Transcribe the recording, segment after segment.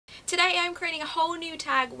Today I'm creating a whole new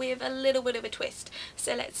tag with a little bit of a twist,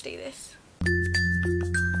 so let's do this.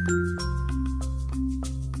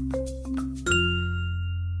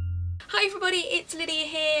 Hi everybody, it's Lydia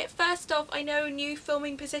here. First off, I know, new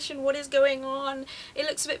filming position, what is going on? It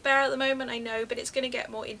looks a bit bare at the moment, I know, but it's going to get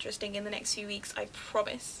more interesting in the next few weeks, I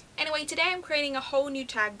promise. Anyway, today I'm creating a whole new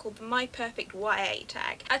tag called the My Perfect YA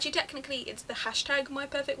tag. Actually, technically it's the hashtag My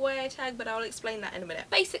Perfect YA tag, but I'll explain that in a minute.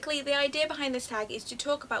 Basically, the idea behind this tag is to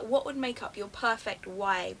talk about what would make up your perfect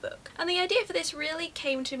YA book. And the idea for this really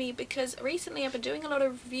came to me because recently I've been doing a lot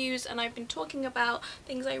of reviews and I've been talking about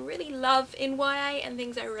things I really love in YA and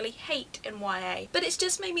things I really hate in YA. But it's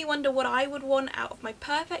just made me wonder what I would want out of my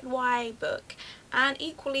perfect YA book, and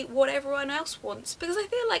equally what everyone else wants, because I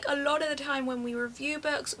feel like a lot of the time when we review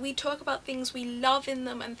books we talk about things we love in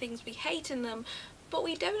them and things we hate in them, but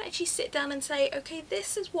we don't actually sit down and say, okay,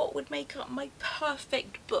 this is what would make up my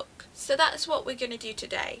perfect book. So that's what we're going to do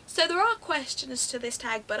today. So there are questions to this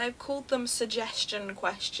tag, but I've called them suggestion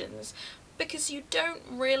questions, because you don't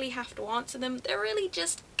really have to answer them. They're really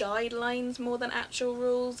just guidelines more than actual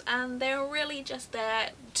rules, and they're really just there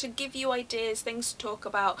to give you ideas, things to talk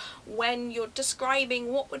about when you're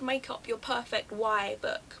describing what would make up your perfect YA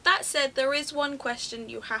book. That said, there is one question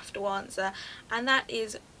you have to answer, and that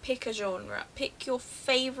is pick a genre. Pick your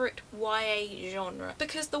favourite YA genre,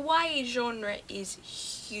 because the YA genre is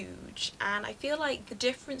huge, and I feel like the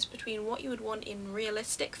difference between what you would want in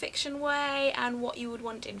realistic fiction YA and what you would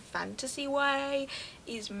want in fantasy YA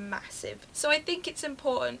is massive. So I think it's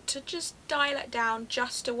important to just dial it down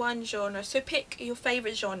just to one genre. So pick your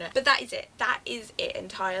favourite genre, but that is it. That is it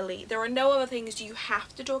entirely. There are no other things you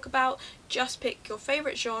have to talk about. Just pick your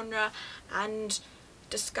favourite genre and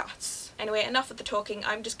discuss. Anyway, enough of the talking,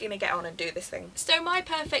 I'm just gonna get on and do this thing. So my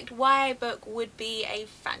perfect YA book would be a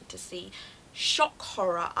fantasy. Shock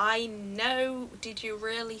horror, I know, did you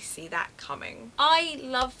really see that coming? I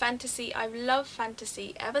love fantasy. I've loved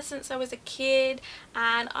fantasy ever since I was a kid,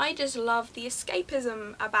 and I just love the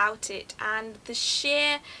escapism about it and the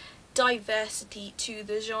sheer diversity to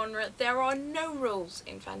the genre. There are no rules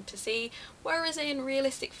in fantasy, whereas in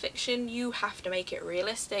realistic fiction you have to make it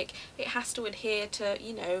realistic. It has to adhere to,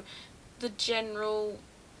 you know, the general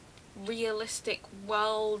realistic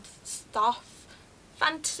world stuff.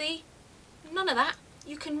 Fantasy, none of that.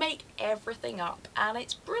 You can make everything up, and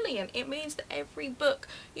it's brilliant. It means that every book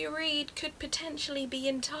you read could potentially be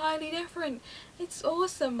entirely different. It's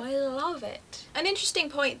awesome, I love it. An interesting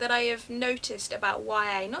point that I have noticed about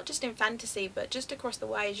YA, not just in fantasy but just across the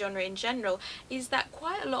YA genre in general, is that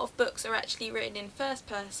quite a lot of books are actually written in first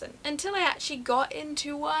person. Until I actually got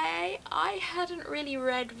into YA, I hadn't really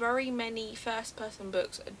read very many first person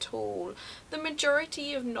books at all. The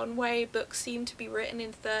majority of non-YA books seem to be written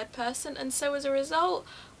in third person, and so as a result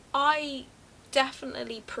I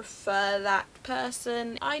definitely prefer that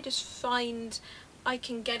person. I just find I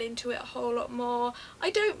can get into it a whole lot more. I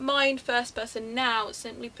don't mind first person now,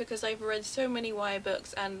 simply because I've read so many YA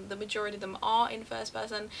books and the majority of them are in first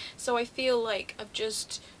person, so I feel like I've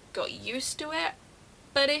just got used to it.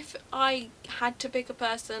 But if I had to pick a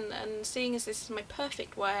person, and seeing as this is my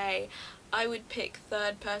perfect YA, I would pick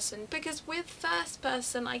third person, because with first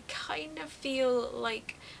person I kind of feel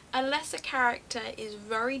like unless a character is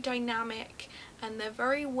very dynamic and they're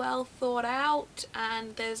very well thought out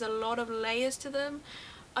and there's a lot of layers to them,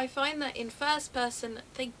 I find that in first person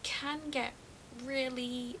they can get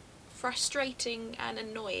really frustrating and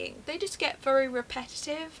annoying. They just get very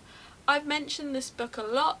repetitive. I've mentioned this book a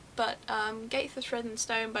lot, but Gate for Thread and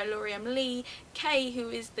Stone by Laurie M. Lee, Kay, who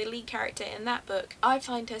is the lead character in that book, I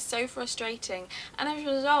find her so frustrating, and as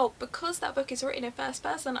a result, because that book is written in first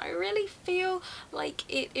person, I really feel like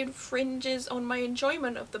it infringes on my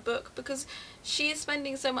enjoyment of the book, because she is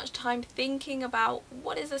spending so much time thinking about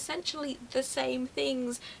what is essentially the same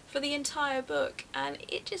things for the entire book, and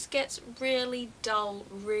it just gets really dull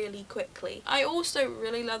really quickly. I also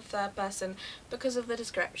really love third person because of the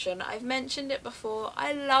description. I've mentioned it before,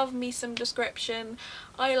 I love me some description.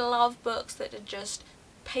 I love books that are just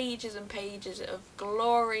pages and pages of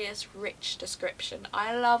glorious rich description.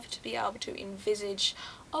 I love to be able to envisage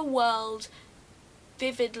a world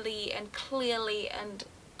vividly and clearly, and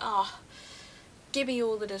give me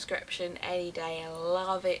all the description any day. I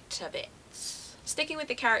love it to bits. Sticking with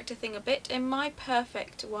the character thing a bit, in my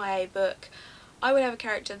perfect YA book I would have a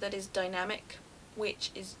character that is dynamic,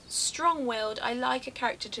 which is strong-willed. I like a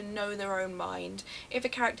character to know their own mind. If a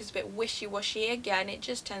character's a bit wishy-washy, again, it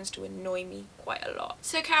just tends to annoy me quite a lot.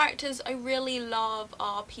 So characters I really love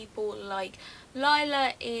are people like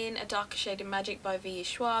Lila in A Darker Shade of Magic by V.E.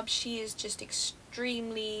 Schwab. She is just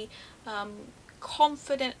extremely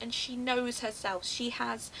confident and she knows herself. She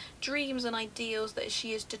has dreams and ideals that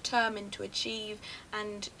she is determined to achieve,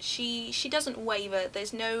 and she doesn't waver.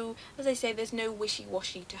 There's no, as I say, there's no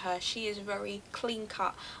wishy-washy to her. She is very clean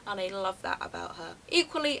cut, and I love that about her.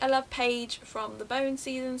 Equally, I love Paige from the Bone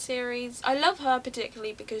Season series. I love her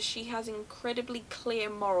particularly because she has incredibly clear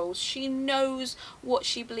morals. She knows what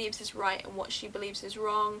she believes is right and what she believes is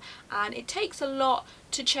wrong, and it takes a lot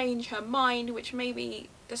to change her mind, which maybe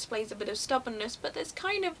displays a bit of stubbornness, but there's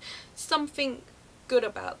kind of something good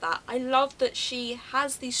about that. I love that she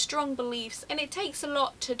has these strong beliefs and it takes a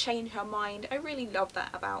lot to change her mind. I really love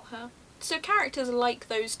that about her. So characters like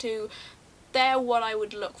those two, they're what I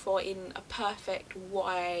would look for in a perfect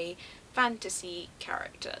YA fantasy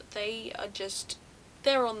character. They are just,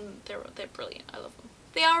 they're brilliant. I love them.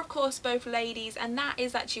 They are of course both ladies, and that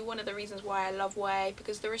is actually one of the reasons why I love YA,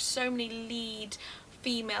 because there are so many lead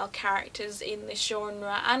female characters in this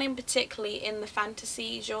genre, and in particularly in the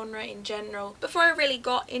fantasy genre in general. Before I really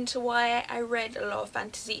got into YA, I read a lot of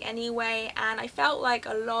fantasy anyway, and I felt like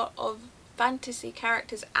a lot of fantasy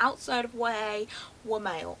characters outside of YA were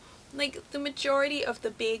male. Like, the majority of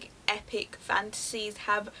the big epic fantasies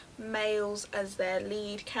have males as their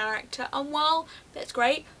lead character, and while that's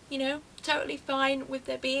great, you know, totally fine with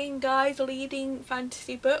there being guys leading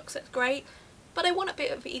fantasy books, that's great, but I want a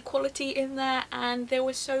bit of equality in there, and there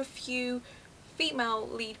were so few female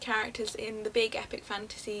lead characters in the big epic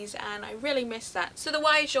fantasies, and I really miss that. So the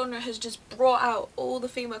YA genre has just brought out all the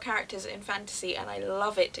female characters in fantasy, and I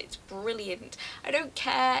love it. It's brilliant. I don't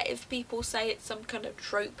care if people say it's some kind of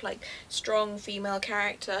trope like strong female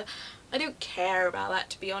character. I don't care about that,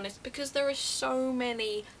 to be honest, because there are so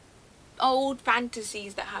many old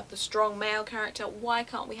fantasies that have the strong male character. Why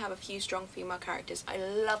can't we have a few strong female characters? I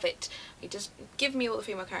love it. I just, give me all the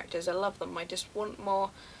female characters. I love them. I just want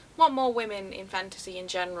more women in fantasy in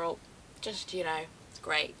general. Just, you know, it's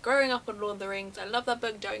great. Growing up on Lord of the Rings, I love that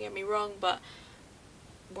book, don't get me wrong, but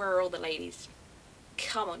where are all the ladies?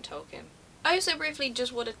 Come on, Tolkien. I also briefly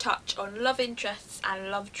just want to touch on love interests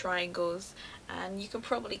and love triangles, and you can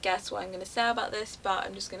probably guess what I'm going to say about this, but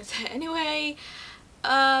I'm just going to say it anyway.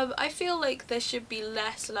 I feel like there should be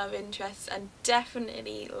less love interests and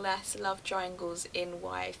definitely less love triangles in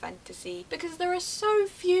YA fantasy, because there are so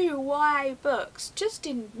few YA books, just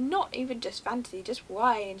in, not even just fantasy, just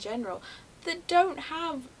YA in general, that don't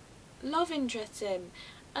have love interests in.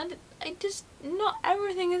 And I just, not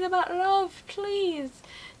everything is about love, please.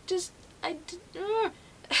 Just, I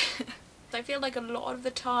feel like a lot of the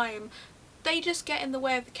time they just get in the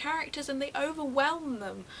way of the characters and they overwhelm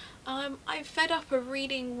them. I'm fed up of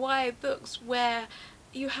reading YA books where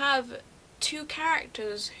you have two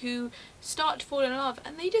characters who start to fall in love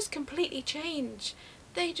and they just completely change.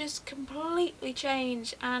 They just completely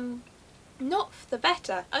change, and not for the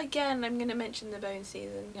better. Again, I'm going to mention the Bone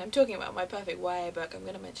Season. I'm talking about my perfect YA book. I'm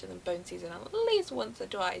going to mention the Bone Season at least once or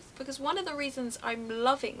twice, because one of the reasons I'm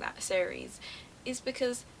loving that series is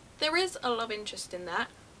because there is a love interest in that,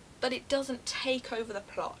 but it doesn't take over the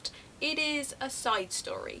plot. It is a side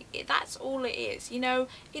story. That's all it is. You know,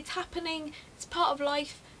 it's happening, it's part of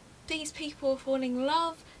life. These people are falling in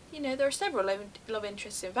love. You know, there are several love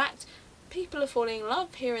interests, in fact. People are falling in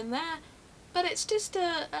love here and there, but it's just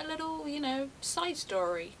a little, you know, side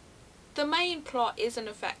story. The main plot isn't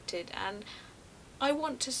affected, and I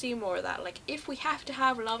want to see more of that. Like, if we have to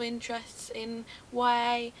have love interests in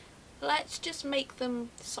YA, let's just make them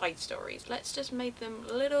side stories. Let's just make them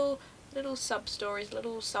little sub-stories,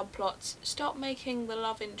 little subplots. Stop making the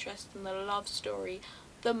love interest and the love story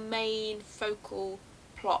the main focal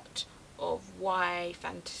plot of YA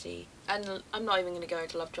fantasy. And I'm not even going to go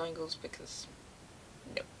into love triangles because,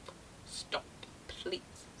 nope. Stop. Please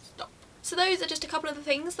stop. So those are just a couple of the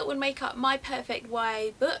things that would make up my perfect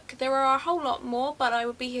YA book. There are a whole lot more, but I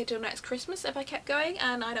would be here till next Christmas if I kept going,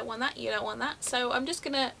 and I don't want that, you don't want that, so I'm just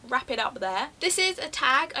gonna wrap it up there. This is a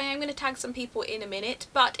tag. I am gonna tag some people in a minute,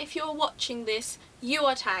 but if you're watching this, you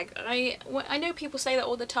are tagged. I know people say that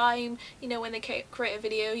all the time, you know, when they create a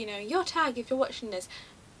video, you know, you're tagged if you're watching this.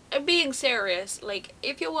 I'm being serious. Like,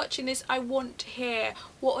 if you're watching this, I want to hear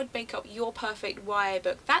what would make up your perfect YA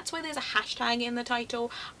book. That's why there's a hashtag in the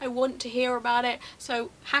title. I want to hear about it.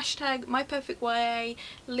 So hashtag myperfectYA,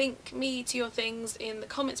 link me to your things in the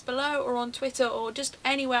comments below or on Twitter or just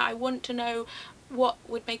anywhere. I want to know what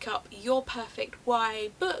would make up your perfect YA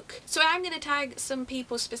book. So I'm going to tag some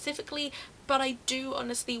people specifically, but I do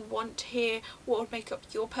honestly want to hear what would make up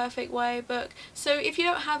your perfect YA book. So if you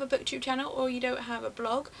don't have a booktube channel or you don't have a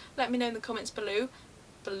blog, let me know in the comments below.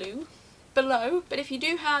 below, but if you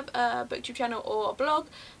do have a booktube channel or a blog,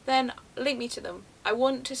 then link me to them. I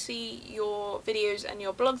want to see your videos and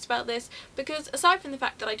your blogs about this, because aside from the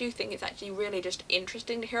fact that I do think it's actually really just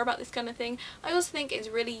interesting to hear about this kind of thing, I also think it's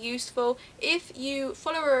really useful if you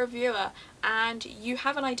follow a reviewer and you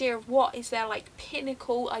have an idea of what is their like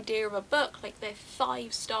pinnacle idea of a book, like their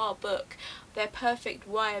 5-star book, their perfect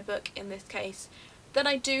YA book in this case, then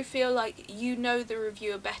I do feel like you know the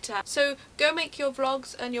reviewer better. So go make your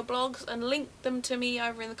vlogs and your blogs and link them to me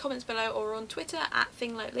either in the comments below or on Twitter at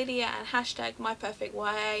 @somethinglikelydia and hashtag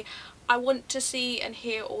myperfectYA. I want to see and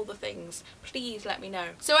hear all the things. Please let me know.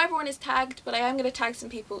 So everyone is tagged, but I am going to tag some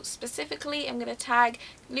people specifically. I'm going to tag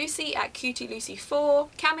Lucy at CutieLucy4,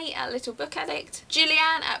 Cami at Little Book Addict,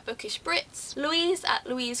 Julianne at Bookish Brits, Louise at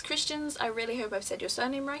Louise Christians, I really hope I've said your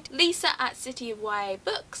surname right, Lisa at City of YA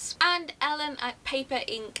Books, and Ellen at Paper,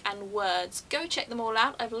 Ink and Words. Go check them all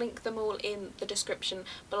out. I've linked them all in the description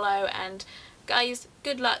below, and guys,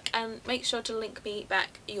 good luck, and make sure to link me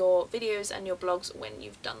back your videos and your blogs when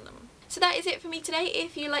you've done them. So that is it for me today.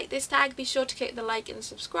 If you like this tag, be sure to click the like and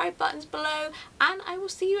subscribe buttons below, and I will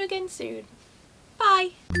see you again soon.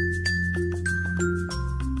 Bye!